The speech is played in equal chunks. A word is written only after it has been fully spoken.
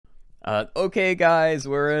Okay, guys,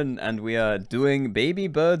 we're in, and we are doing baby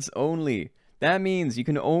birds only. That means you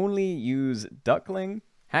can only use duckling,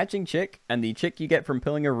 hatching chick, and the chick you get from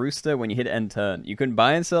pilling a rooster when you hit end turn. You can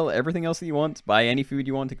buy and sell everything else that you want, buy any food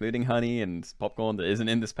you want, including honey and popcorn that isn't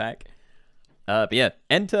in this pack. But yeah,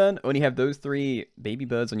 end turn, only have those 3 baby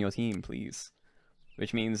birds on your team, please.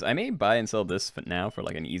 Which means I may buy and sell this for now for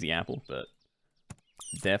like an easy apple, but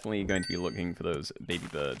definitely going to be looking for those baby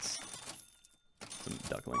birds. Some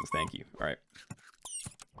ducklings, thank you. Alright.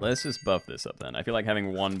 Let's just buff this up then. I feel like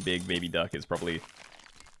having one big baby duck is probably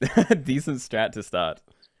a decent strat to start.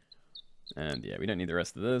 And yeah, we don't need the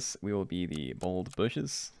rest of this. We will be the bold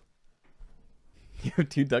bushes. You have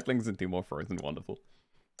 2 ducklings and 2 more frozen. Wonderful.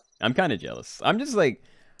 I'm kind of jealous. I'm just like,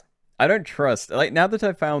 I don't trust. Like, now that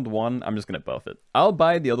I've found one, I'm just going to buff it. I'll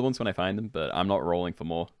buy the other ones when I find them, but I'm not rolling for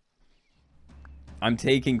more. I'm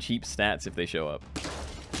taking cheap stats if they show up.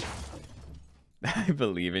 I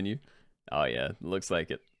believe in you. Oh yeah, looks like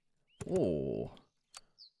it. Oh.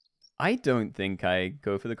 I don't think I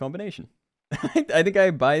go for the combination. I think I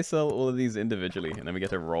buy sell all of these individually, and then we get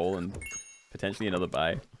to roll and potentially another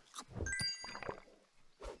buy.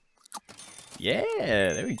 Yeah,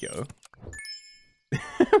 there we go.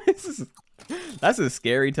 That's a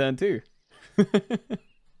scary turn too.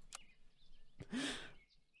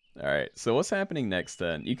 Alright, so what's happening next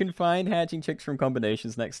turn? You can find hatching chicks from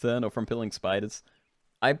combinations next turn or from pilling spiders.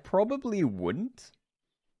 I probably wouldn't.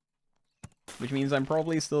 Which means I'm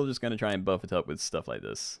probably still just going to try and buff it up with stuff like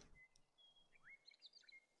this.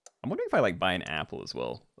 I'm wondering if I like buy an apple as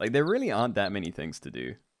well. Like, there really aren't that many things to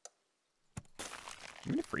do.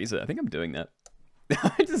 I'm going to freeze it. I think I'm doing that.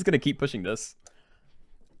 I'm just going to keep pushing this.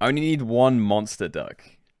 I only need 1 monster duck.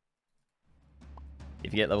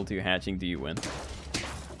 If you get level 2 hatching, do you win?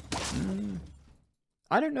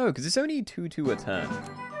 I don't know, because it's only 2/2 a turn.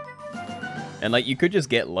 And like, you could just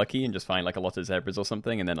get lucky and just find like a lot of zebras or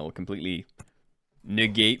something, and then it'll completely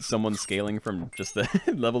negate someone scaling from just the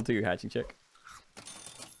level 2 hatching check.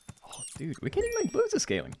 Oh, dude, we're getting like loads of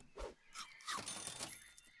scaling.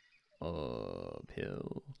 Oh,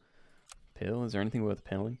 pill. Pill, is there anything worth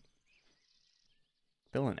pilling?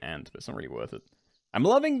 Pill and ant, but it's not really worth it. I'm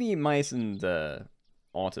loving the mice and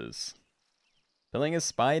otters. Pilling a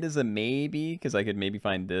spider's a maybe, because I could maybe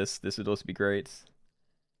find this. This would also be great.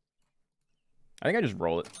 I think I just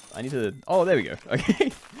roll it. I need to... Oh, there we go.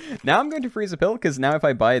 Okay. Now I'm going to freeze a pill, because now if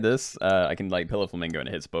I buy this, I can like pill a flamingo and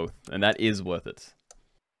it hits both. And that is worth it.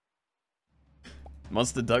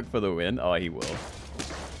 Monster duck for the win. Oh, he will.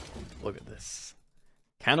 Look at this.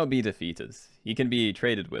 Cannot be defeated. He can be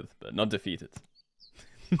traded with, but not defeated.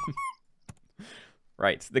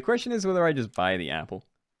 Right. The question is whether I just buy the apple.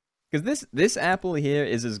 Because this apple here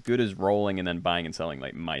is as good as rolling and then buying and selling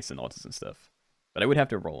like mice and otters and stuff. But I would have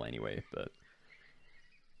to roll anyway, but...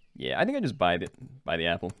 Yeah, I think I just buy the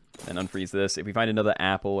apple and unfreeze this. If we find another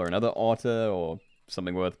apple or another otter or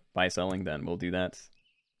something worth buy-selling, then we'll do that.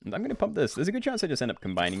 And I'm going to pump this. There's a good chance I just end up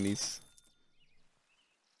combining these.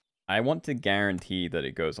 I want to guarantee that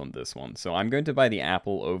it goes on this one. So I'm going to buy the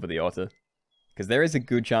apple over the otter. Because there is a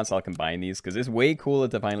good chance I'll combine these. Because it's way cooler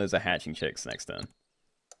to find loads of hatching chicks next turn.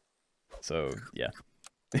 So, yeah.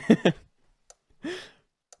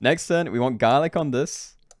 Next turn, we want garlic on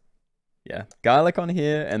this. Yeah, garlic on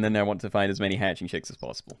here, and then I want to find as many hatching chicks as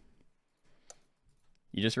possible.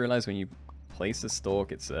 You just realize when you place a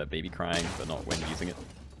stalk, it's a baby crying, but not when using it.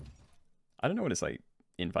 I don't know what its, like,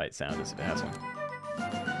 invite sound is if it has one.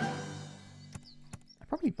 I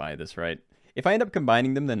probably buy this, right? If I end up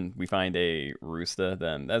combining them, then we find a rooster,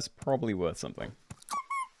 then that's probably worth something.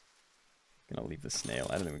 Gonna leave the snail.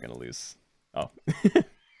 I don't think we're gonna lose. Oh.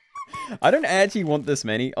 I don't actually want this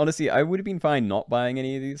many. Honestly, I would have been fine not buying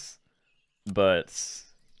any of these. But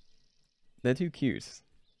they're too cute.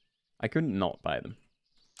 I couldn't not buy them.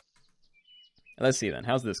 Let's see then.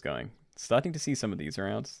 How's this going? Starting to see some of these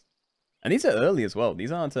around. And these are early as well.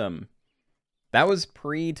 These aren't that was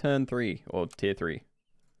pre-turn 3 or tier 3.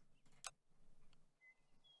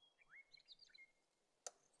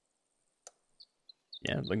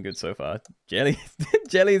 Yeah, looking good so far. Jelly,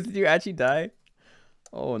 Jellies, did you actually die?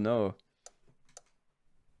 Oh no.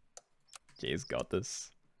 Jay's got this.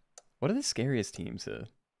 What are the scariest teams here?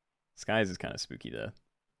 Skies is kind of spooky there.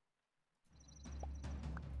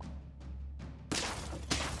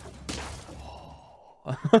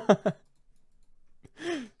 Oh.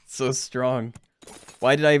 So strong.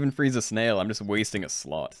 Why did I even freeze a snail? I'm just wasting a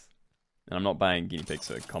slot. And I'm not buying guinea pigs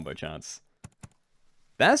for a combo chance.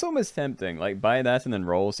 That's almost tempting. Like, buy that and then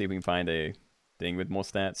roll, see if we can find a thing with more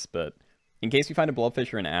stats. But in case we find a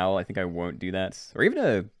blobfish or an owl, I think I won't do that. Or even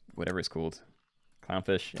a, whatever it's called.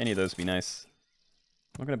 Clownfish. Any of those would be nice.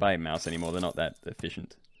 I'm not going to buy a mouse anymore. They're not that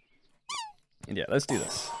efficient. And yeah, let's do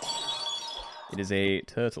this. It is a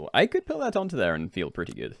turtle. I could put that onto there and feel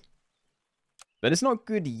pretty good. But it's not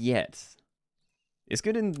good yet. It's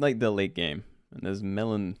good in, like, the late game. And there's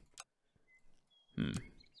melon. Nah,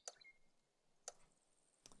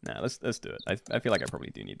 let's do it. I feel like I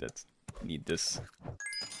probably do need that. Need this.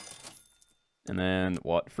 And then,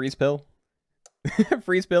 what? Freeze pill?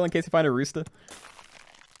 Freeze pill in case I find a rooster?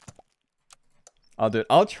 I'll do it.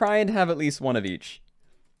 I'll try and have at least one of each.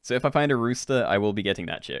 So if I find a rooster, I will be getting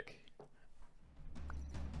that chick.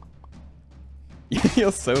 You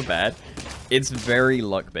feel so bad. It's very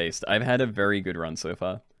luck-based. I've had a very good run so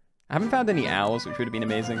far. I haven't found any owls, which would have been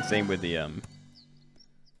amazing. Same with the,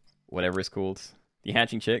 whatever it's called. The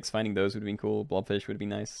hatching chicks, finding those would have been cool. Blobfish would have been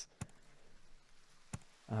nice.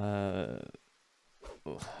 Oh,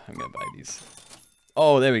 I'm gonna buy these.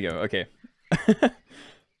 Oh, there we go. Okay.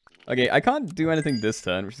 Okay, I can't do anything this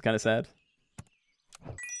turn, which is kind of sad.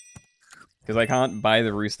 Because I can't buy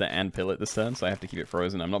the rooster and pill it this turn, so I have to keep it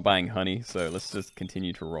frozen. I'm not buying honey, so let's just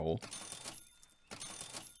continue to roll.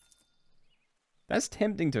 That's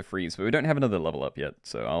tempting to freeze, but we don't have another level up yet,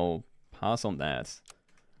 so I'll pass on that.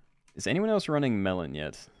 Is anyone else running melon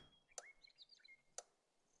yet?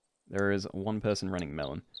 There is one person running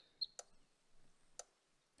melon.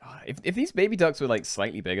 If these baby ducks were, like,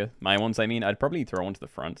 slightly bigger, my ones, I mean, I'd probably throw one to the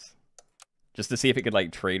front. Just to see if it could,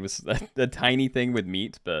 like, trade with a tiny thing with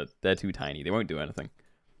meat, but they're too tiny. They won't do anything.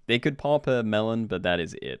 They could pop a melon, but that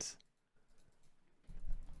is it.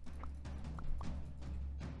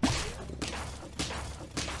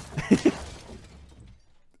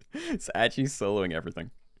 It's actually soloing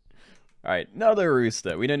everything. Alright, another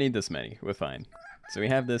rooster. We don't need this many. We're fine. So we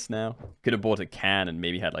have this now. Could have bought a can and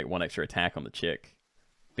maybe had, like, one extra attack on the chick.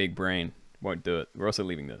 Big brain. Won't do it. We're also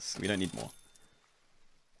leaving this. We don't need more.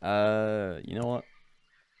 You know what?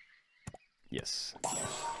 Yes.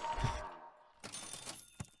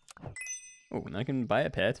 Oh, and I can buy a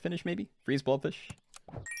pair to finish, maybe? Freeze blobfish.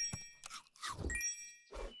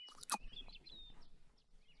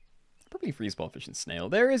 Probably freeze blobfish and snail.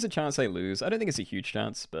 There is a chance I lose. I don't think it's a huge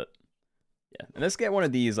chance, but yeah. And let's get one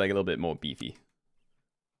of these, like, a little bit more beefy.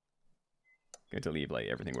 Going to leave, like,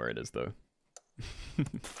 everything where it is, though.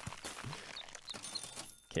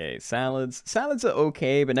 Okay, salads. Salads are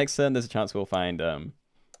okay, but next turn there's a chance we'll find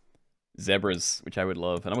zebras, which I would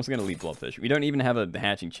love. And I'm also going to leave blobfish. We don't even have a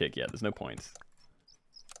hatching chick yet. There's no point.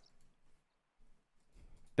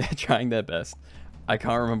 They're trying their best. I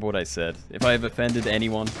can't remember what I said. If I've offended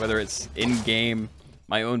anyone, whether it's in-game,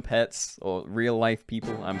 my own pets, or real-life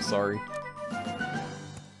people, I'm sorry.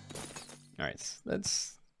 Alright,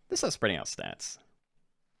 let's start spreading out stats.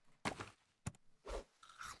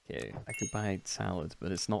 Okay, I could buy salads,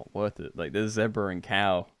 but it's not worth it. Like, there's zebra and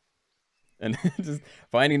cow. And just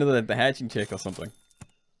finding another the hatching chick or something.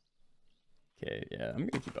 Okay, yeah, I'm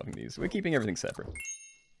gonna keep upping these. We're keeping everything separate.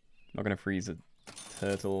 Not gonna freeze a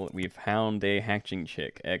turtle. We've found a hatching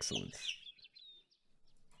chick. Excellent.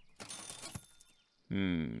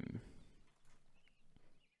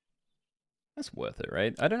 That's worth it,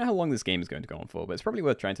 right? I don't know how long this game is going to go on for, but it's probably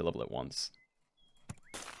worth trying to level it once.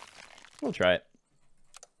 We'll try it.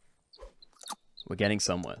 We're getting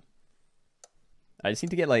somewhere. I just need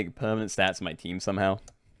to get, like, permanent stats in my team somehow.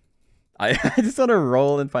 I just want to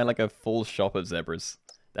roll and find, like, a full shop of zebras.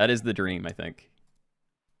 That is the dream, I think.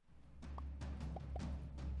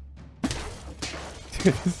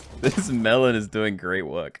 This melon is doing great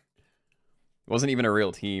work. It wasn't even a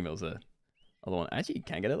real team, it was a other one. Actually, you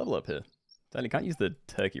can't get a level up here. Sadly, can't use the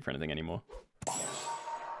turkey for anything anymore.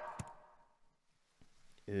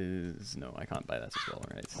 No, I can't buy that as well,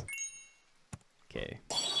 right? Okay.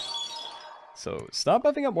 So, start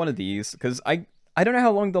buffing up one of these, because I don't know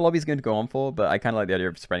how long the lobby's going to go on for, but I kind of like the idea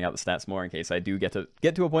of spreading out the stats more in case I do get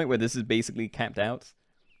to a point where this is basically capped out.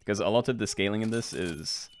 Because a lot of the scaling in this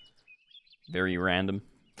is very random.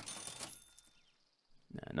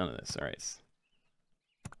 Nah, none of this, alright.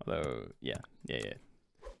 Although, yeah.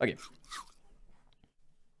 Okay.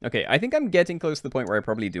 Okay, I think I'm getting close to the point where I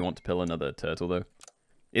probably do want to pill another turtle, though.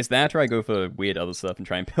 It's that or I go for weird other stuff and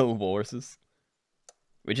try and pill walruses.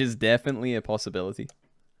 Which is definitely a possibility.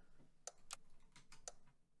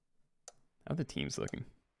 How are the teams looking?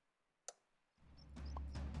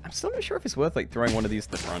 I'm still not sure if it's worth, like, throwing one of these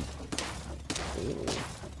to the front. Ooh.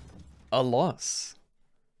 A loss.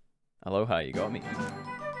 Aloha, you got me.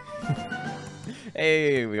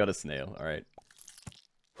 Hey, we got a snail. Alright.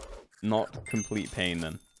 Not complete pain,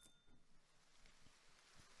 then.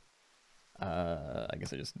 I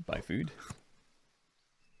guess I just buy food.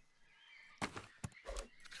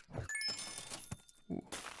 Ooh.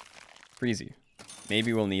 Freezy.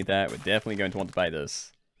 Maybe we'll need that. We're definitely going to want to buy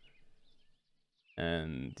this.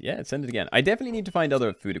 And yeah, send it again. I definitely need to find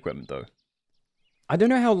other food equipment, though. I don't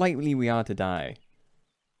know how likely we are to die.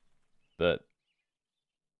 But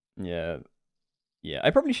yeah. Yeah,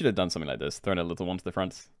 I probably should have done something like this. Thrown a little one to the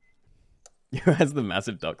front. Who has the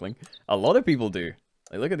massive duckling? A lot of people do.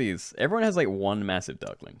 Like, look at these. Everyone has, like, one massive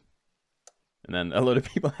duckling. And then a lot of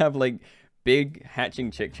people have, like, big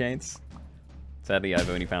hatching chick chains. Sadly, I've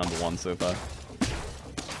only found the one so far.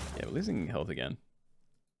 Yeah, we're losing health again.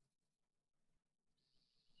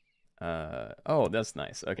 Oh, that's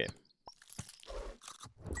nice. Okay.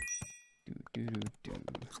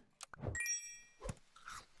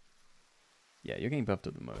 Yeah, you're getting buffed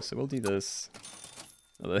up the most, so we'll do this.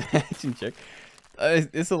 Another hatching chick.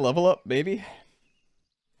 It's a level up, maybe?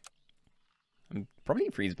 I'm probably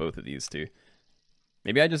gonna freeze both of these too.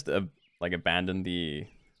 Maybe I just like abandon the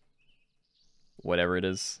whatever it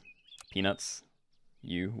is. Peanuts.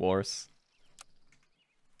 Walrus.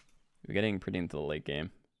 We're getting pretty into the late game.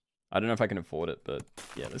 I don't know if I can afford it, but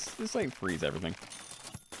yeah, let's like freeze everything.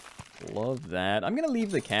 Love that. I'm gonna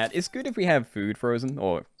leave the cat. It's good if we have food frozen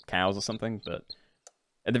or cows or something, but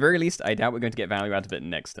at the very least, I doubt we're going to get value out of it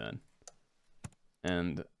next turn.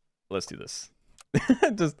 And let's do this.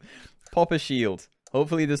 Just pop a shield.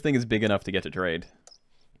 Hopefully this thing is big enough to get a trade.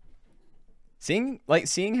 Seeing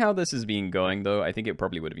how this is being going, though, I think it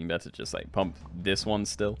probably would have been better to just, like, pump this one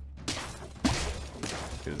still.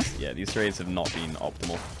 Because, yeah, these trades have not been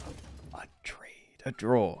optimal. A trade. A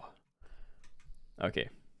draw. Okay.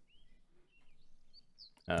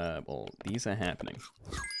 Well, these are happening.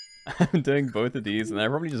 I'm doing both of these, and I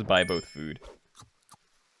probably just buy both food.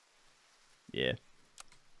 Yeah.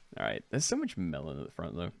 Alright, there's so much melon at the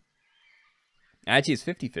front, though. Actually, it's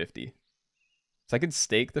 50-50. So I could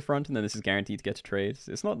stake the front, and then this is guaranteed to get to trade.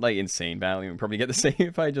 It's not, like, insane value. I'd probably get the same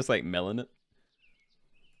if I just, like, melon it.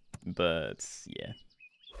 But, yeah.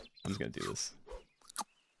 I'm just gonna do this.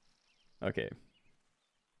 Okay.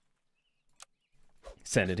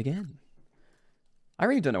 Send it again. I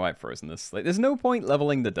really don't know why I've frozen this. Like, there's no point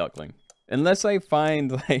leveling the duckling. Unless I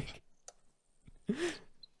find, like...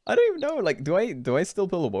 I don't even know. Like, do I still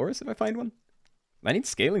build a walrus if I find one? I need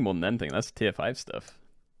scaling more than anything. That's tier 5 stuff.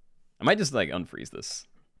 I might just, like, unfreeze this.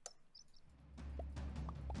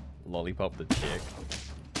 Lollipop the chick.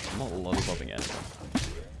 I'm not lollipopping anyone.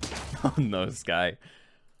 Oh no, Sky.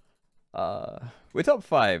 We're top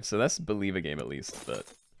 5, so that's a believer game at least,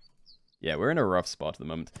 but... Yeah, we're in a rough spot at the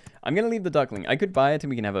moment. I'm gonna leave the duckling. I could buy it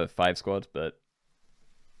and we can have a 5 squad, but...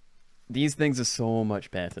 These things are so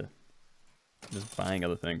much better. Just buying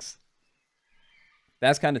other things.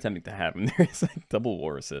 That's kind of tempting to have, and there is like double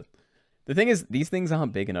walrus here. The thing is, these things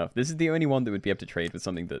aren't big enough. This is the only one that would be able to trade with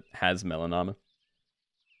something that has melon armor.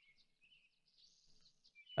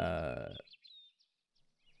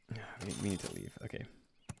 We need to leave. Okay.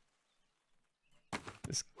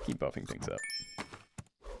 Just keep buffing things up.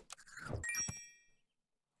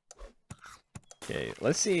 Okay,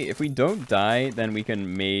 let's see. If we don't die, then we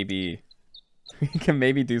can maybe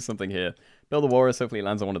do something here. Build a walrus, hopefully it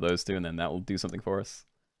lands on one of those two, and then that will do something for us.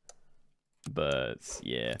 But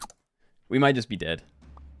yeah. We might just be dead.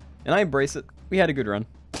 And I embrace it. We had a good run.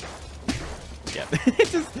 Yeah.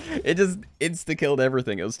 it just insta-killed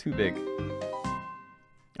everything. It was too big.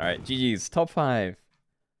 Alright, GG's. Top 5.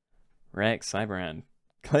 Rex, Cyberan.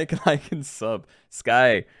 Click, like, and sub.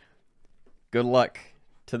 Sky. Good luck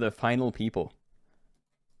to the final people.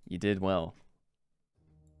 You did well.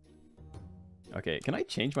 Okay, can I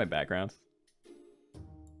change my background?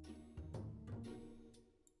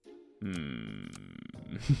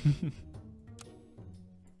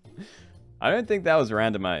 I don't think that was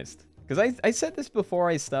randomized. Because I said this before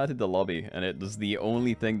I started the lobby, and it was the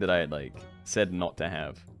only thing that I had, like, said not to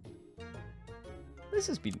have. Let's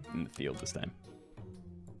just be in the field this time.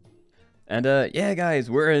 And, yeah, guys,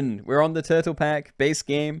 we're on the Turtle Pack base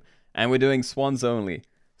game, and we're doing Swans Only.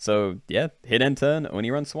 So, yeah, hit end turn, only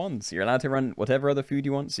run swans. You're allowed to run whatever other food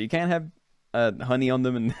you want, so you can't have honey on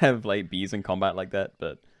them and have, like, bees in combat like that,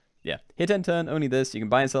 but, yeah. Hit end turn, only this. You can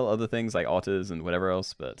buy and sell other things like otters and whatever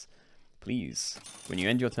else, but please, when you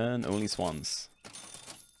end your turn, only swans.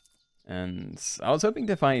 And I was hoping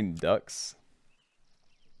to find ducks.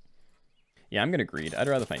 Yeah, I'm gonna greed. I'd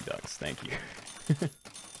rather find ducks, thank you.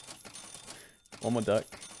 One more duck.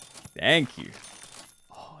 Thank you.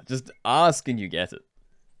 Oh, just ask and you get it.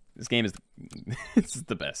 This game is this is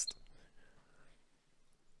the best.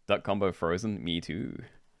 Duck combo frozen? Me too.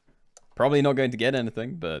 Probably not going to get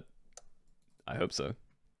anything, but I hope so.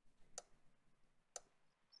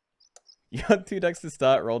 You got 2 ducks to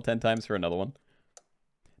start, roll 10 times for another one.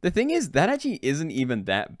 The thing is, that actually isn't even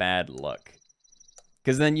that bad luck.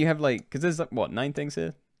 Because then you have like, because there's what, 9 things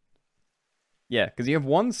here? Yeah, because you have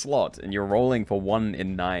 1 slot and you're rolling for 1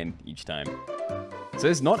 in 9 each time. So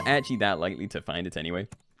it's not actually that likely to find it anyway.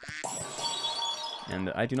 And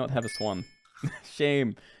I do not have a swan.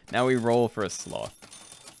 Shame. Now we roll for a sloth.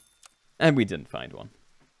 And we didn't find one.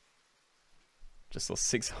 Just saw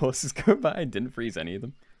 6 horses go by. Didn't freeze any of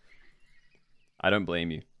them. I don't blame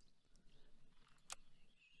you.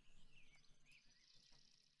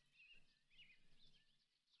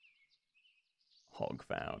 Hog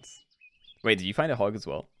found. Wait, did you find a hog as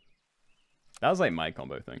well? That was like my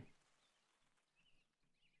combo thing.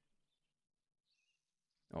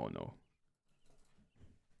 Oh no.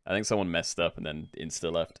 I think someone messed up and then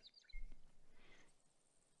insta left.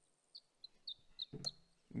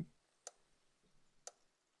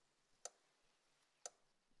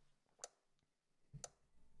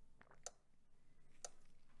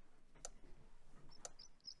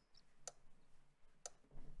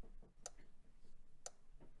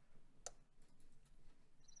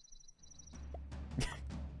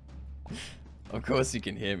 Of course you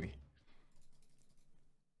can hear me.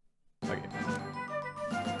 Okay.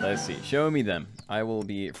 Let's see. Show me them. I will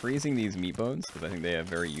be freezing these meat bones because I think they are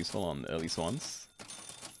very useful on early swans.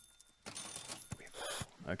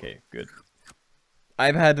 Okay, good.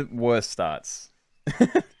 I've had worse starts.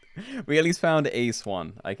 We at least found a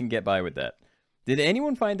swan. I can get by with that. Did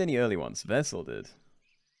anyone find any early ones? Vessel did.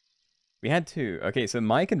 We had 2. Okay, so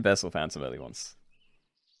Mike and Vessel found some early ones.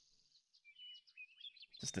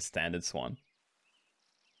 Just a standard swan.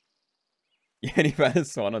 You only found a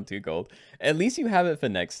swan on 2 gold. At least you have it for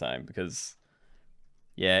next time, because...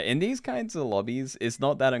 Yeah, in these kinds of lobbies, it's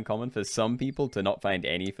not that uncommon for some people to not find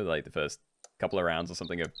any for like the first couple of rounds or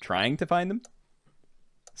something of trying to find them.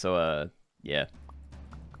 So, yeah.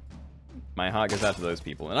 My heart goes out to those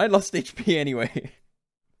people. And I lost HP anyway.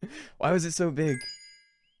 Why was it so big?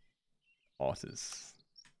 Otters.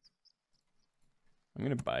 I'm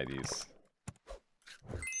gonna buy these.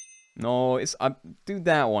 No, it's... do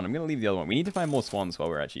that one. I'm gonna leave the other one. We need to find more swans while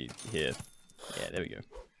we're actually here. Yeah, there we go.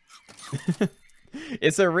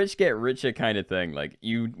 It's a rich get richer kind of thing. Like,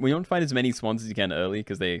 we don't find as many swans as you can early,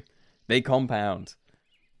 because they compound.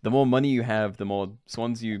 The more money you have, the more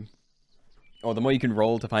swans you... Or the more you can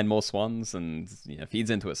roll to find more swans, and, you know, feeds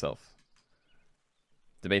into itself.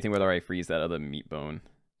 Debating whether I freeze that other meat bone.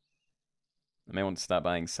 I may want to start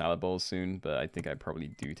buying salad bowls soon, but I think I probably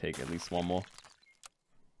do take at least 1 more.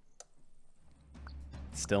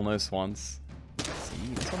 Still no swans.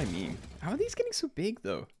 See, that's what I mean. How are these getting so big,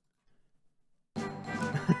 though?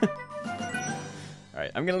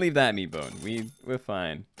 Alright, I'm gonna leave that meat bone. We're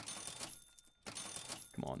fine.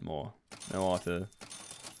 Come on, more. No otter.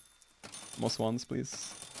 More swans,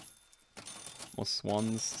 please. More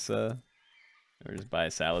swans, sir. Or just buy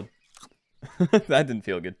a salad. That didn't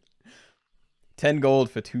feel good. 10 gold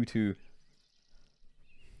for 2-2.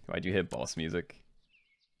 Why do you hear boss music?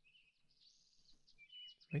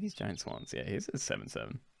 Where are these giant swans? Yeah, here's a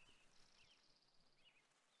 7-7.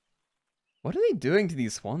 What are they doing to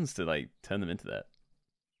these swans to, like, turn them into that?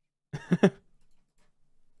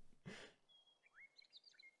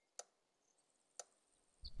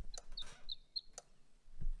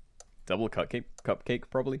 Double cupcake,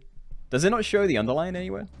 probably. Does it not show the underline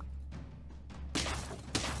anywhere?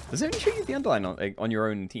 Does it only show you the underline on your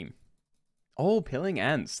own team? Oh, pilling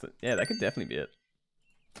ants. Yeah, that could definitely be it.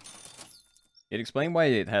 It explained why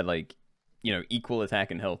it had, like, you know, equal attack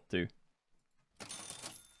and health, too.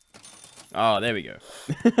 Oh, there we go.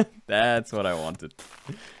 That's what I wanted.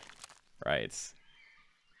 Right.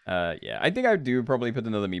 Yeah, I think I do probably put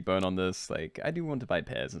another meat bone on this. Like, I do want to buy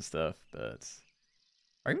pairs and stuff, but...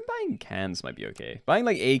 Or even buying cans might be okay. Buying,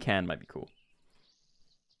 like, a can might be cool.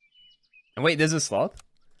 And wait, there's a sloth?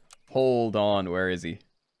 Hold on, where is he?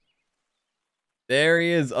 There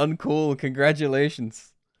he is, uncool,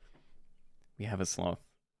 congratulations. We have a sloth.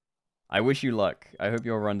 I wish you luck. I hope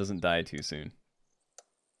your run doesn't die too soon.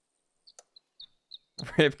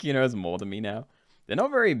 Rip Keenoe has more than me now. They're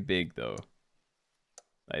not very big, though.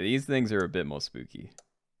 Like, these things are a bit more spooky.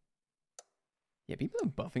 Yeah, people are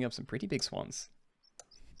buffing up some pretty big swans.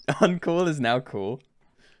 Uncool is now cool.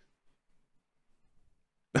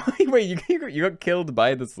 Wait, you got killed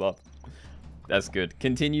by the sloth. That's good.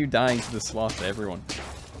 Continue dying to the sloth, everyone.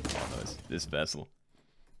 Oh no, it's this vessel.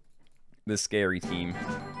 This scary team.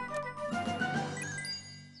 Oh,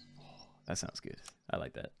 that sounds good. I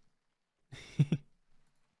like that.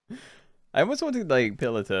 I almost want to, like,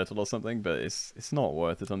 pill a turtle or something, but it's not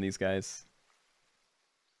worth it on these guys.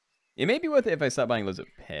 It may be worth it if I start buying loads of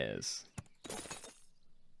pairs.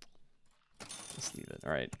 Let's leave it.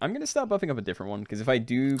 Alright, I'm going to start buffing up a different one, because if I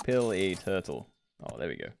do pill a turtle, Oh, there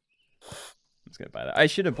we go. I'm just gonna buy that. I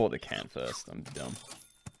should have bought the can first. I'm dumb.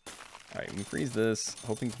 Alright, we can freeze this.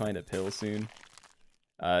 Hoping to find a pill soon.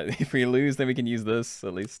 If we lose, then we can use this,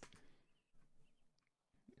 at least.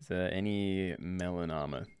 Is there any melon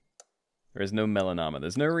armor? There is no melon armor.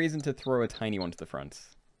 There's no reason to throw a tiny one to the front.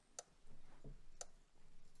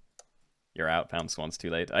 You're out. Found swans too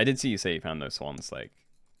late. I did see you say you found no swans, like,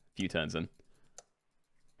 a few turns in.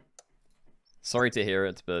 Sorry to hear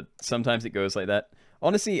it, but sometimes it goes like that.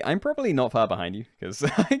 Honestly, I'm probably not far behind you, because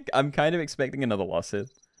I'm kind of expecting another loss here.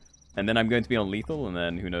 And then I'm going to be on lethal, and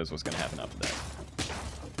then who knows what's going to happen after that.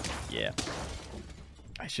 Yeah.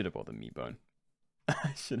 I should have bought the meat bone.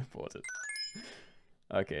 I should have bought it.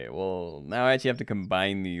 Okay, well, now I actually have to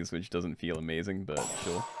combine these, which doesn't feel amazing, but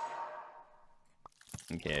sure.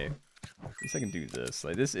 Okay. At least I can do this.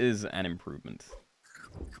 Like, this is an improvement.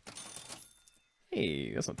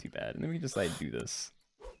 Hey, that's not too bad. And then we can just, like, do this.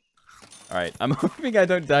 Alright, I'm hoping I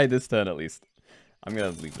don't die this turn, at least. I'm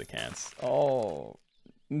gonna leave the cans. Oh.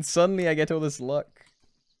 And suddenly I get all this luck.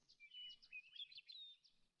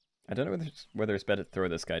 I don't know whether it's better to throw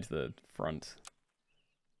this guy to the front.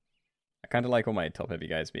 I kind of like all my top-heavy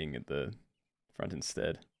guys being at the front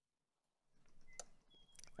instead.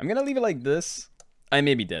 I'm gonna leave it like this. I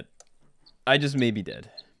may be dead. I just may be dead.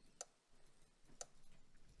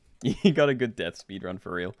 You got a good death speed run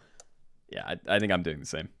for real. Yeah, I think I'm doing the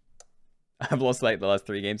same. I've lost like the last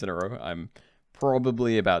 3 games in a row. I'm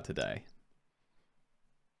probably about to die.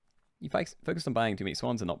 You focused on buying too many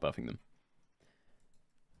swans and not buffing them.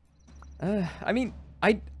 I mean,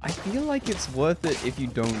 I feel like it's worth it if you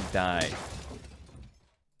don't die.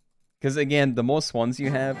 Because again, the more swans you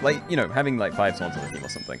have, like, you know, having like 5 swans on the team or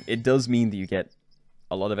something, it does mean that you get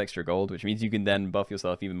a lot of extra gold, which means you can then buff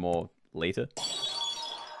yourself even more later.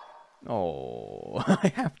 Oh,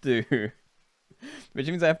 I have to. Which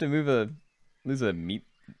means I have to lose a meat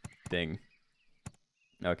thing.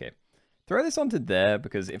 Okay. Throw this onto there,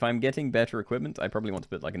 because if I'm getting better equipment, I probably want to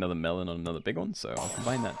put like another melon on another big one, so I'll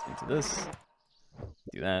combine that into this.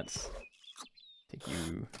 Do that. Take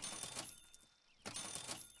you.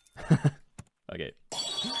 Okay.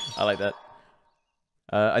 I like that.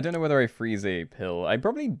 I don't know whether I freeze a pill. I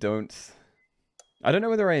probably don't. I don't know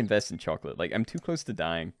whether I invest in chocolate. Like, I'm too close to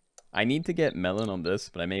dying. I need to get melon on this,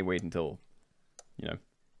 but I may wait until, you know,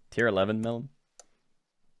 tier 11 melon.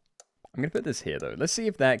 I'm going to put this here, though. Let's see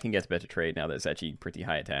if that can get a better trade now that it's actually pretty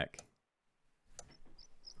high attack.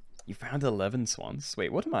 You found 11 swans?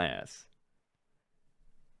 Wait, what am I at?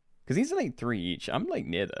 Because these are like 3 each. I'm like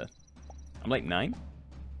near there. I'm like 9.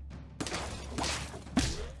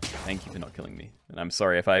 Thank you for not killing me. And I'm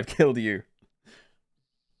sorry if I've killed you.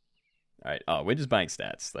 Alright, oh, we're just buying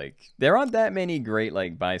stats. Like, there aren't that many great,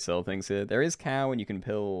 like, buy-sell things here. There is cow and you can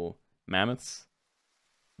pill mammoths.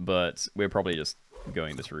 But we're probably just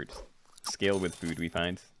going this route. Scale with food, we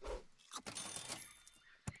find.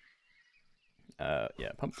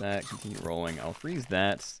 Yeah, pump that, continue rolling. I'll freeze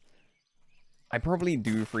that. I probably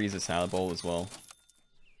do freeze a salad bowl as well.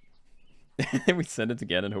 We send it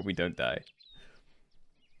again and hope we don't die.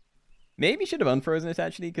 Maybe should have unfrozen it,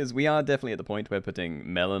 actually, because we are definitely at the point where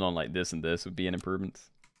putting melon on like this and this would be an improvement.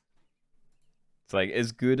 It's like,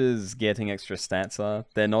 as good as getting extra stats are,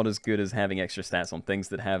 they're not as good as having extra stats on things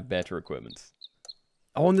that have better equipment.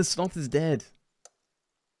 Oh, and the sloth is dead.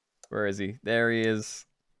 Where is he? There he is.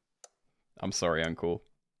 I'm sorry, Uncle.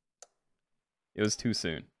 It was too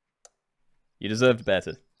soon. You deserved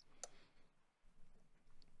better.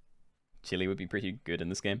 Chili would be pretty good in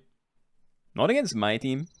this game. Not against my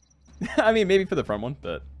team. I mean, maybe for the front one,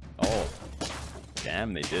 but... Oh.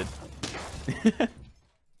 Damn, they did.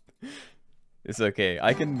 It's okay.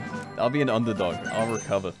 I'll be an underdog. I'll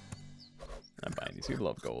recover. I'm buying these. We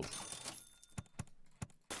love gold.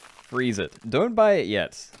 Freeze it. Don't buy it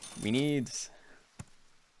yet. We need...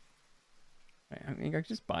 I mean, I can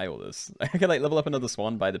just buy all this. I can, like, level up another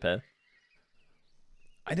swan, buy the pair.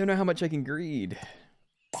 I don't know how much I can greed.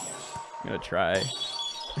 I'm gonna try.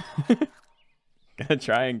 Gonna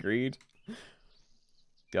try and greed.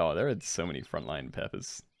 Oh, there are so many frontline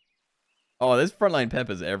peppers. Oh, there's frontline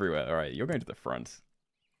peppers everywhere. Alright, you're going to the front.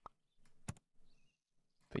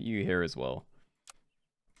 Put you here as well.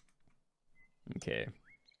 Okay.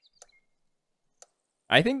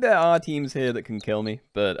 I think there are teams here that can kill me,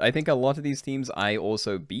 but I think a lot of these teams I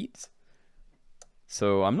also beat.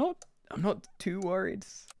 So I'm not too worried.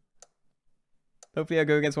 Hopefully I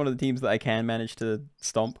go against one of the teams that I can manage to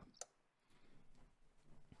stomp.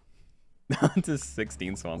 To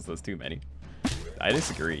 16 swans, that's too many. I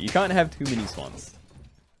disagree. You can't have too many swans.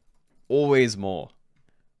 Always more.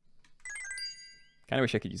 Kinda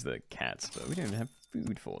wish I could use the cats, but we don't have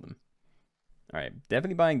food for them. Alright,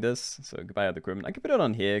 definitely buying this. So goodbye other equipment. I could put it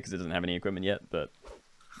on here because it doesn't have any equipment yet, but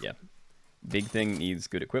yeah. Big thing needs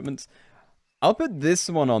good equipment. I'll put this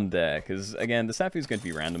one on there because, again, the Safu is going to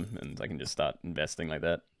be random and I can just start investing like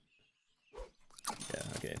that. Yeah,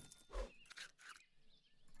 okay.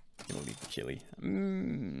 Gonna leave the chili.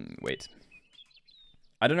 Wait.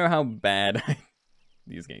 I don't know how bad...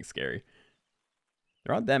 These are getting scary.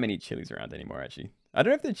 There aren't that many chilies around anymore, actually. I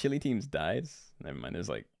don't know if the chili team's died. Never mind, there's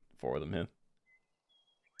like 4 of them here.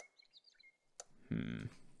 I'm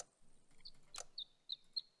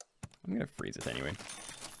gonna freeze it anyway.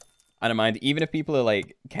 I don't mind. Even if people are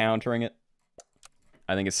like countering it,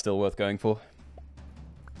 I think it's still worth going for.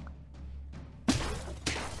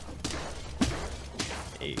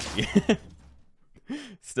 Hey.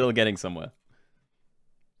 Still getting somewhere.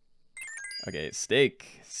 Okay,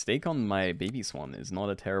 steak. Steak on my baby swan is not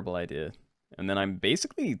a terrible idea. And then I'm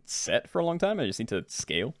basically set for a long time. I just need to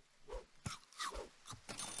scale.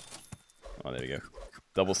 Oh, there we go.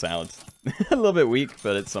 Double salads. A little bit weak,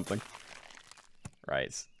 but it's something.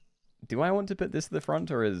 Right. Do I want to put this to the front,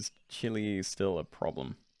 or is chili still a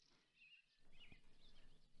problem?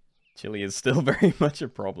 Chili is still very much a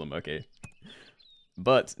problem, okay.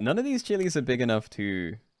 But none of these chilies are big enough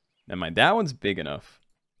to... Never mind, that one's big enough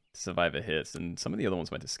to survive a hit, and some of the other ones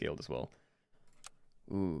went to scaled as well.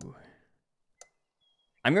 Ooh.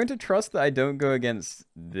 I'm going to trust that I don't go against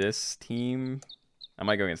this team. I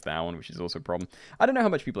might go against that one, which is also a problem. I don't know how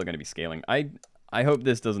much people are going to be scaling. I hope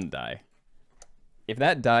this doesn't die. If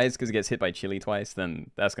that dies because it gets hit by chili twice,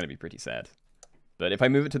 then that's going to be pretty sad. But if I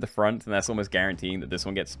move it to the front, then that's almost guaranteeing that this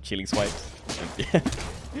one gets chili swiped.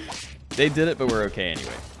 They did it, but we're okay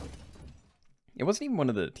anyway. It wasn't even one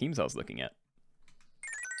of the teams I was looking at.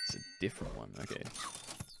 It's a different one, okay.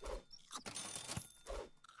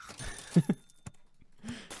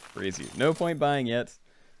 Freeze you. No point buying yet.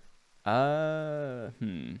 Buy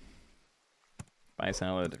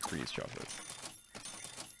salad, freeze chocolate.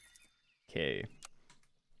 Okay.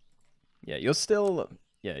 Yeah, you're still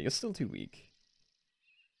too weak.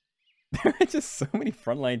 There are just so many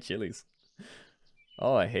frontline chilies.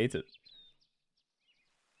 Oh, I hate it.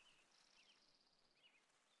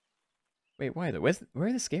 Wait, why though? Where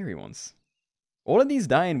are the scary ones? All of these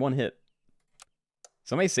die in one hit.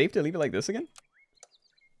 So am I safe to leave it like this again?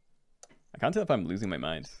 I can't tell if I'm losing my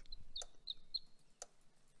mind.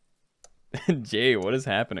 Jay, what is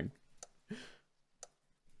happening?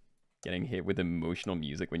 Getting hit with emotional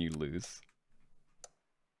music when you lose.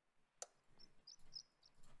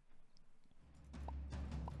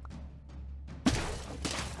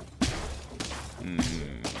 I'm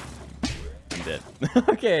dead.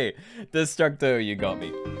 Okay, Destructo, you got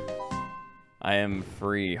me. I am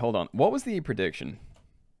free. Hold on. What was the prediction?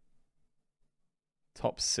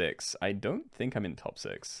 Top 6. I don't think I'm in top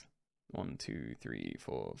 6. 1, 2, 3,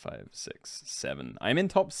 4, 5, 6, 7. I'm in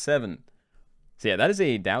top 7. So yeah, that is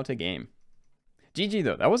a doubter game. GG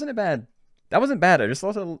though. That wasn't bad. I just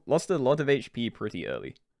lost a lot of HP pretty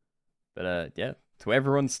early. But yeah, to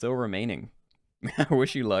everyone still remaining, I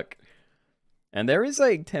wish you luck. And there is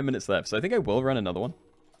like 10 minutes left, so I think I will run another one.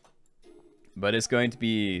 But it's going to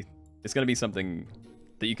be something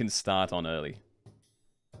that you can start on early.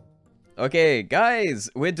 Okay, guys,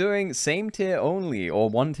 we're doing same tier only, or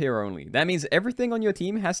 1 tier only. That means everything on your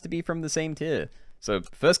team has to be from the same tier. So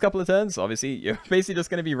first couple of turns, obviously, you're basically just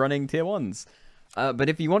going to be running tier 1s. But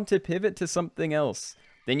if you want to pivot to something else,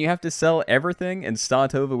 then you have to sell everything and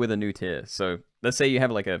start over with a new tier. So let's say you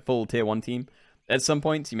have like a full tier 1 team. At some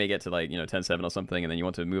points, you may get to like, 10-7 or something, and then you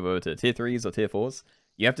want to move over to tier 3s or tier 4s.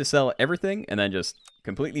 You have to sell everything and then just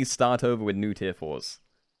completely start over with new tier 4s.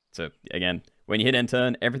 So again, when you hit end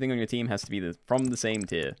turn, everything on your team has to be from the same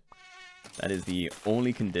tier. That is the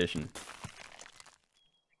only condition.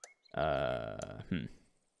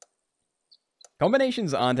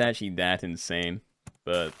 Combinations aren't actually that insane,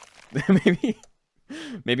 but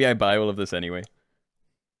maybe I buy all of this anyway.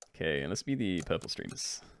 Okay, and let's be the purple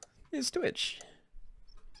streamers. Here's Twitch.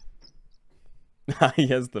 He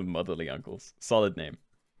has the motherly uncles. Solid name.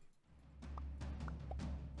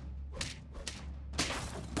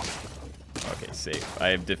 Okay, safe. I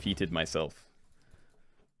have defeated myself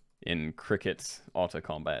in cricket auto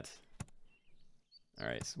combat.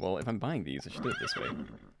 Alright, well, if I'm buying these, I should do it this way.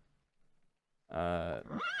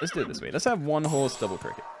 Let's do it this way. Let's have 1 horse, double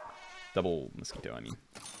cricket. Double mosquito, I mean.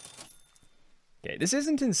 Okay, this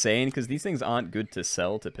isn't insane, because these things aren't good to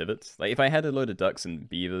sell to pivot. Like, if I had a load of ducks and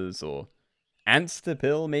beavers, or ants to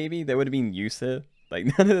pill, maybe, there would have been use here. Like,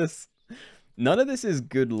 none of this is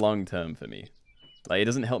good long-term for me. Like, it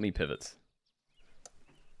doesn't help me pivot.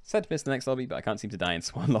 Sad to miss the next lobby, but I can't seem to die in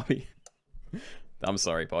Swan lobby. I'm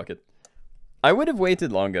sorry, Pocket. I would have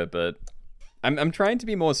waited longer, but I'm trying to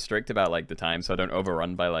be more strict about like the time so I don't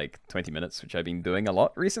overrun by like 20 minutes, which I've been doing a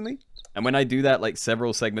lot recently. And when I do that like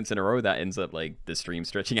several segments in a row, that ends up like the stream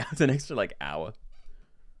stretching out an extra like hour.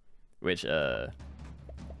 Which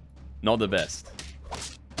not the best.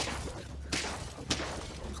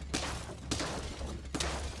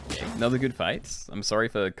 Okay, another good fight. I'm sorry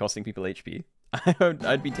for costing people HP.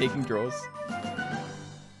 I'd be taking draws.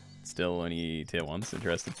 Still only tier 1s,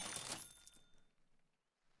 interesting.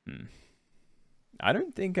 I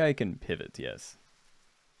don't think I can pivot, yes.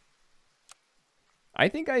 I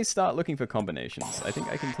think I start looking for combinations. I think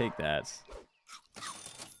I can take that.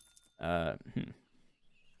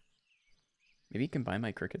 Maybe combine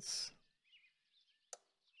my crickets.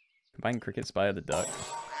 Combine crickets by the duck.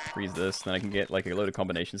 Freeze this, then I can get like a load of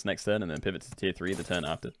combinations next turn and then pivot to tier 3 the turn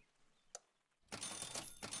after.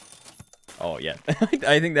 Oh yeah,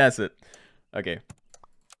 I think that's it. Okay.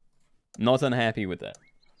 Not unhappy with that.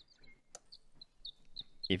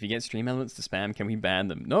 If you get stream elements to spam, can we ban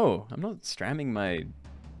them? No, I'm not stramming my...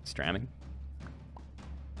 Stramming?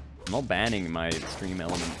 I'm not banning my stream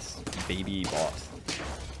elements, baby bot.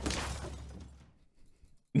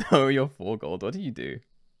 No, you're 4 gold. What do you do?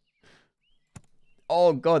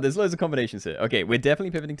 Oh god, there's loads of combinations here. Okay, we're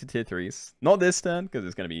definitely pivoting to tier 3s. Not this turn, because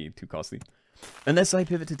it's going to be too costly. Unless I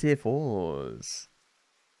pivot to tier 4s.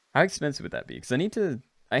 How expensive would that be? Because I need to...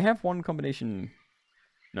 I have one combination...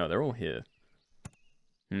 No, they're all here.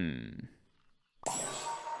 I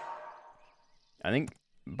think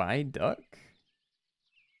buy duck?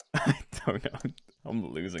 I don't know.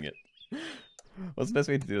 I'm losing it. What's the best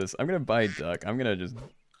way to do this? I'm going to buy duck. I'm going to just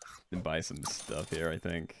buy some stuff here, I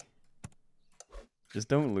think. Just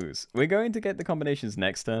don't lose. We're going to get the combinations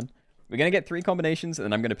next turn. We're going to get 3 combinations, and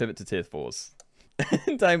then I'm going to pivot to tier 4s.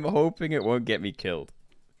 And I'm hoping it won't get me killed.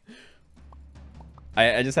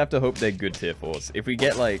 I just have to hope they're good tier 4s. If we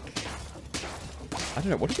get, like... I don't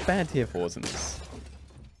know, what are the bad tier 4s in this?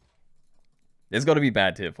 There's got to be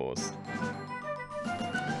bad tier 4s.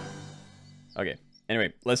 Okay,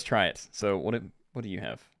 anyway, let's try it. So, what do you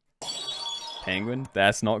have? Penguin?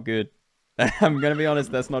 That's not good. I'm going to be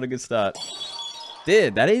honest, that's not a good start.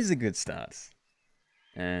 Dude, that is a good start.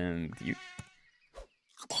 And you...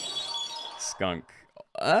 Skunk.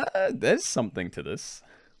 There's something to this.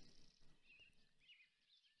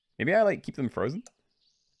 Maybe I, like, keep them frozen?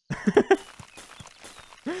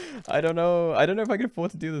 I don't know. I don't know if I can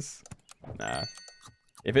afford to do this. Nah.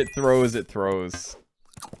 If it throws, it throws.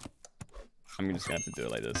 I'm just gonna have to do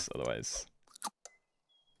it like this, otherwise.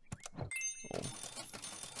 Oh.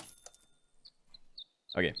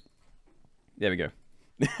 Okay. There we go.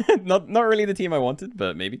 not really the team I wanted,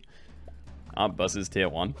 but maybe. Bus is tier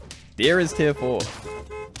 1. Deer is tier 4.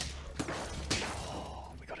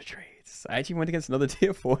 Oh, we got a trade. I actually went against another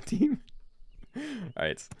tier 4 team.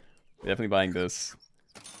 Alright. Definitely buying this.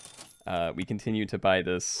 We continue to buy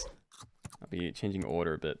this. I'll be changing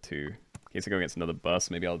order a bit too. In case I go against another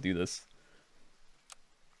bus, maybe I'll do this.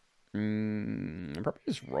 I'll probably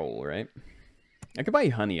just roll, right? I could buy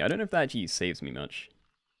honey. I don't know if that actually saves me much.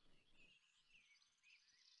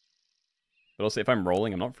 But also, if I'm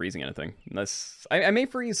rolling, I'm not freezing anything. Unless... I may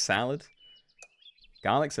freeze salad.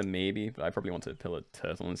 Garlic's a maybe, but I probably want to pill a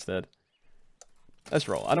turtle instead. Let's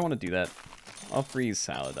roll. I don't want to do that. I'll freeze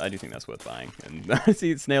salad. I do think that's worth buying. And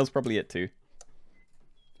see, snail's probably it too.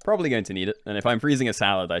 Probably going to need it. And if I'm freezing a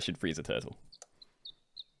salad, I should freeze a turtle.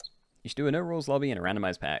 You should do a no rules lobby and a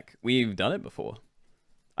randomized pack. We've done it before.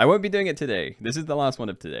 I won't be doing it today. This is the last one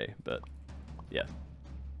of today, but yeah.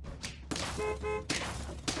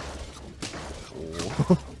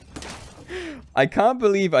 Oh. I can't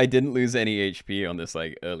believe I didn't lose any HP on this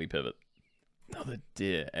like early pivot. Another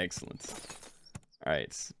deer, excellent.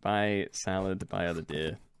 Alright, buy salad, buy other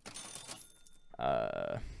deer.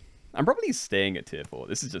 I'm probably staying at tier 4.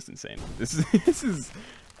 This is just insane. This is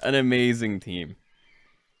an amazing team.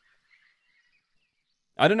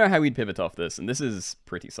 I don't know how we'd pivot off this, and this is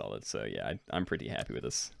pretty solid, so yeah, I'm pretty happy with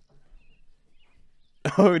this.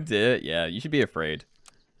 Oh dear, yeah, you should be afraid.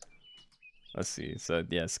 Let's see, so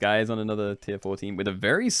yeah, Sky is on another tier 4 team with a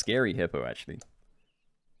very scary hippo, actually.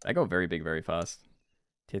 That got very big very fast.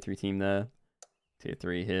 Tier 3 team there. Tier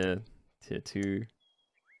 3 here. Tier 2.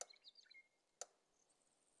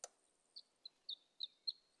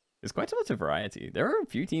 There's quite a lot of variety. There are a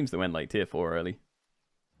few teams that went like tier 4 early.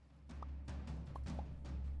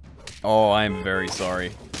 Oh, I'm very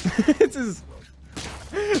sorry. This is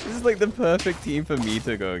like the perfect team for me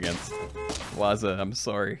to go against. Waza, I'm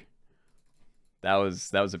sorry. That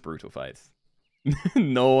was a brutal fight.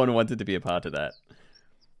 No one wanted to be a part of that.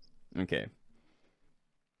 Okay.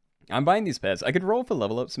 I'm buying these pets. I could roll for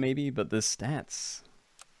level ups maybe, but the stats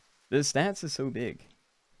are so big.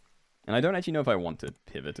 And I don't actually know if I want to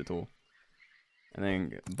pivot at all. I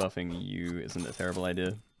think buffing you isn't a terrible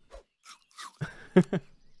idea.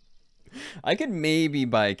 I could maybe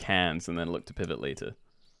buy cans and then look to pivot later.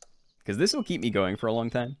 Because this will keep me going for a long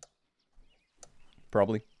time.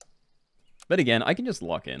 Probably. But again, I can just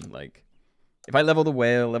lock in. Like, if I level the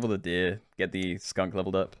whale, level the deer, get the skunk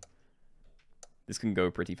leveled up, this can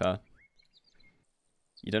go pretty far.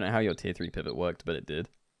 You don't know how your tier 3 pivot worked, but it did.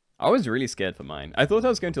 I was really scared for mine. I thought I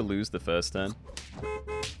was going to lose the first turn.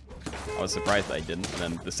 I was surprised that I didn't. And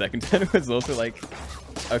then the second turn was also like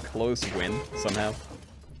a close win somehow.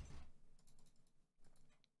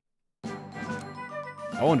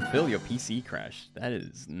 Oh, and Phil, your PC crashed. That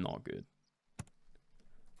is not good.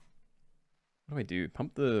 What do I do?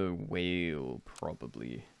 Pump the whale,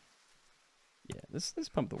 probably. Yeah, let's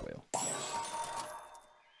pump the whale.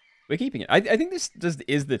 We're keeping it. I think this just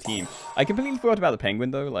is the team. I completely forgot about the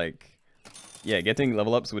penguin, though. Like, yeah, getting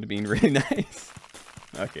level ups would have been really nice.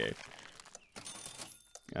 Okay.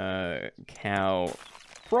 Cow.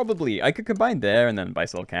 Probably. I could combine there and then buy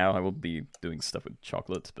sell cow. I will be doing stuff with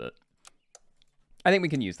chocolate, but I think we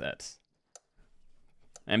can use that.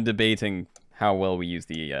 I'm debating how well we use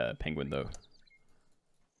the penguin, though.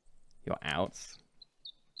 You're out.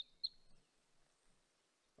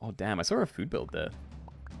 Oh, damn. I saw a food build there.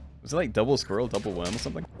 Was it like double squirrel, double worm or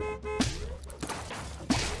something?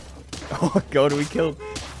 Oh, God, we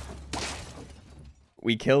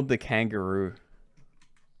killed the kangaroo.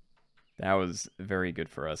 That was very good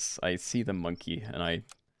for us. I see the monkey, and I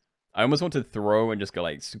almost want to throw and just go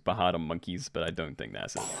like super hard on monkeys, but I don't think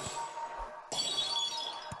that's it.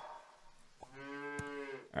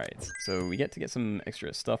 Alright, so we get to get some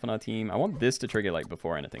extra stuff on our team. I want this to trigger like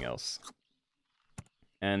before anything else.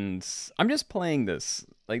 And I'm just playing this.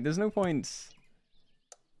 Like, there's no point.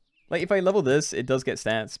 Like, if I level this, it does get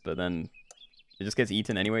stats, but then it just gets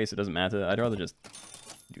eaten anyway, so it doesn't matter. I'd rather just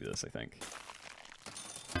do this, I think.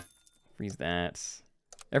 Freeze that.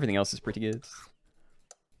 Everything else is pretty good.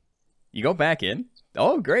 You go back in?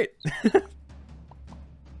 Oh, great.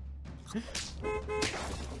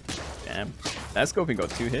 Damn. That scoping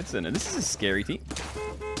got 2 hits in, and this is a scary team.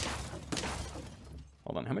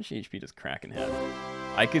 Hold on, how much HP does Kraken have?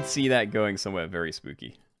 I could see that going somewhere very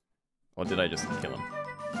spooky. Or did I just kill him?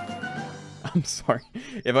 I'm sorry.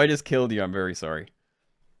 If I just killed you, I'm very sorry.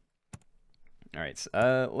 Alright,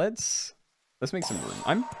 let's make some room.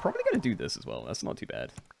 I'm probably going to do this as well. That's not too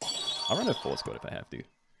bad. I'll run a 4 squad if I have to.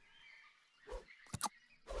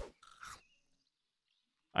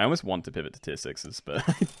 I almost want to pivot to tier 6s, but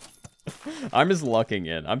I'm just locking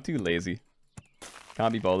in. I'm too lazy.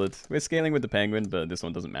 Can't be bothered. We're scaling with the penguin, but this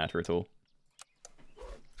one doesn't matter at all.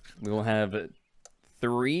 We will have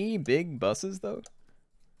 3 big buses, though.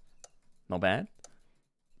 Not bad.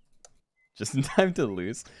 Just in time to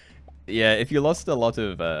lose. Yeah, if you lost a lot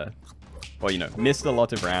of, well, you know, missed a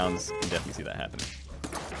lot of rounds, you can definitely see that happening.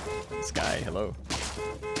 This guy, hello.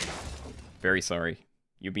 Very sorry.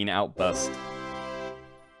 You've been outbussed.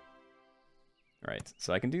 Right,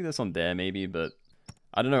 so I can do this on there, maybe, but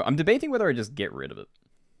I don't know. I'm debating whether I just get rid of it.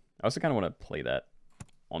 I also kind of want to play that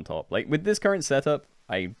on top. Like, with this current setup,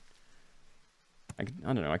 I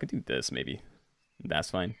don't know, I could do this, maybe. That's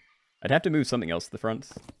fine. I'd have to move something else to the front.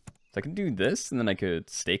 So I can do this, and then I could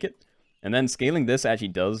stake it. And then scaling this actually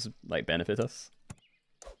does, like, benefit us.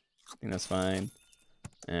 I think that's fine.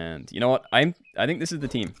 And, you know what? I think this is the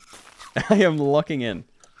team. I am locking in.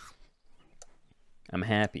 I'm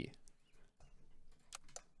happy.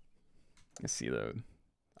 Let's see, though.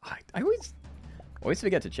 I always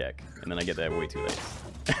forget to check, and then I get there way too late.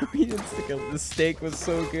 We didn't stick up. The steak was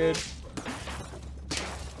so good.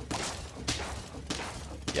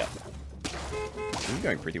 Yeah. This is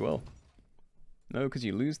going pretty well. No, because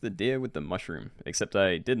you lose the deer with the mushroom. Except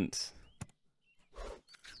I didn't.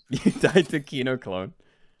 You died to Keenoe clone.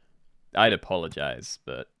 I'd apologize,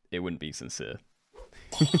 but it wouldn't be sincere.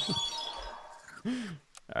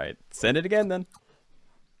 Alright, send it again then.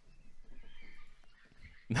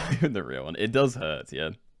 Not even the real one. It does hurt,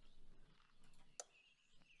 yeah.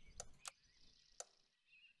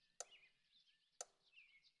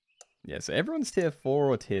 Yeah, so everyone's tier 4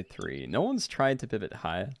 or tier 3. No one's tried to pivot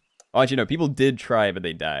higher. Oh, actually, no, people did try, but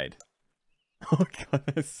they died. Oh god,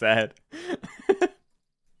 that's sad.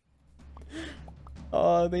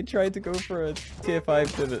 Oh, they tried to go for a tier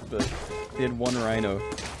 5 pivot, but they had 1 rhino.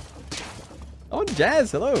 Oh,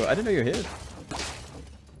 Jazz, hello! I didn't know you were here.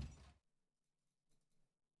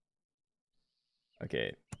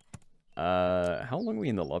 Okay. How long are we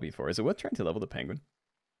in the lobby for? Is it worth trying to level the penguin?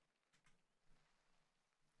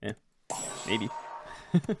 Yeah, Maybe.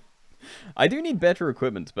 I do need better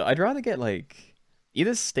equipment, but I'd rather get, like,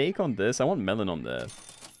 either steak on this. I want melon on there.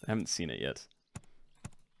 I haven't seen it yet.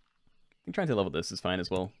 I'm trying to level this is fine as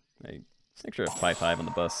well. Like, it's an extra 5-5 on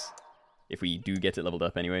the bus. If we do get it leveled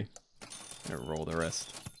up anyway. I'm gonna roll the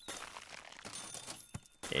rest.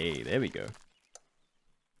 Hey, there we go.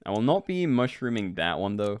 I will not be mushrooming that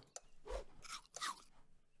one, though.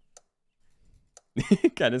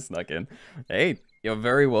 Kind of snuck in. Hey, you're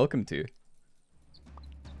very welcome to.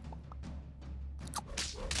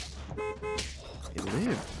 It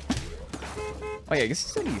lived. Oh yeah, I guess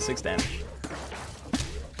it's only 6 damage.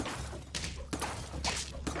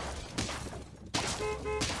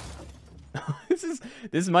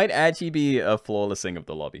 This might actually be a flawlessing of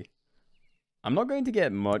the lobby. I'm not going to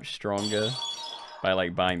get much stronger by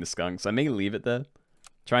like buying the skunk, so I may leave it there.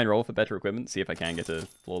 Try and roll for better equipment, see if I can get a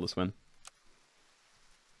flawless win.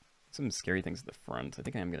 Some scary things at the front. I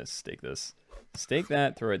think I am going to stake this. Stake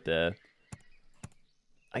that, throw it there.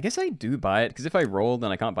 I guess I do buy it, because if I roll,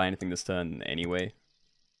 then I can't buy anything this turn anyway.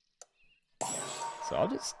 So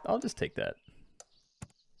I'll just take that.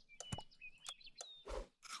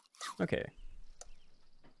 Okay.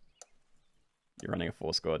 You're running a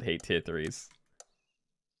 4-squad, hate tier 3s.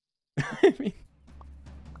 I mean,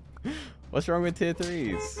 what's wrong with tier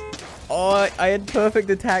 3s? Oh, I had perfect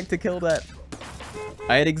attack to kill that.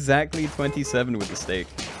 I had exactly 27 with the stake.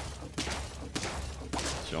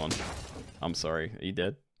 Sean, I'm sorry. Are you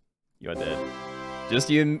dead? You are dead. Just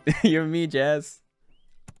you and me, Jazz.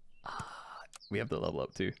 We have to level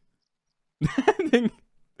up too.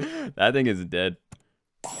 That thing is dead.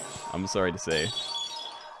 I'm sorry to say.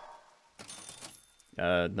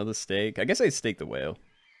 Another stake. I guess I staked the whale.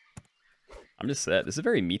 I'm just set. This is a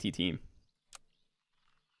very meaty team.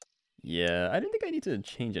 Yeah, I don't think I need to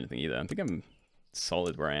change anything either. I think I'm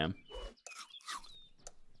solid where I am.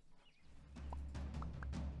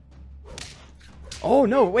 Oh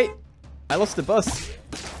no, wait! I lost the bus.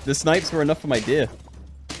 The snipes were enough for my deer.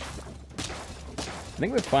 I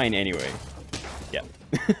think we're fine anyway. Yeah.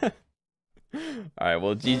 Alright,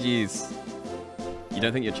 well, GG's. You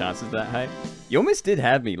don't think your chances are that high? You almost did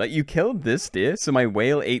have me. Like, you killed this deer, so my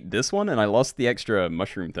whale ate this one, and I lost the extra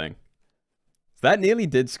mushroom thing. So that nearly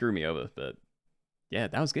did screw me over, but yeah,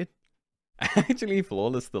 that was good. Actually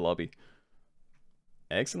flawless the lobby.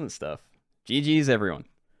 Excellent stuff. GG's, everyone.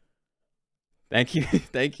 Thank you.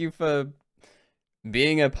 Thank you for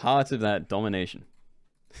being a part of that domination.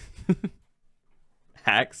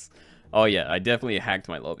 Hacks. Oh yeah, I definitely hacked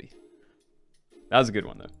my lobby. That was a good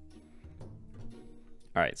one, though.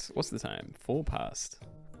 Alright, so what's the time? 4 past.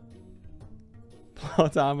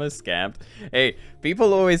 Plot armor scamped. Hey,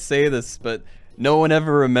 people always say this, but no one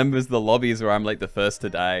ever remembers the lobbies where I'm like the first to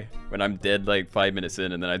die. When I'm dead like 5 minutes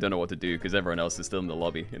in and then I don't know what to do because everyone else is still in the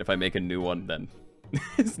lobby. And if I make a new one, then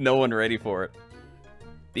there's no one ready for it.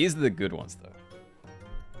 These are the good ones,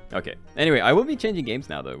 though. Okay, anyway, I will be changing games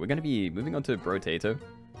now, though. We're going to be moving on to Brotato.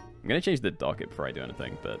 I'm going to change the docket before I do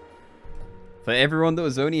anything, but for everyone that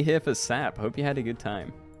was only here for SAP, hope you had a good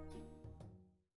time.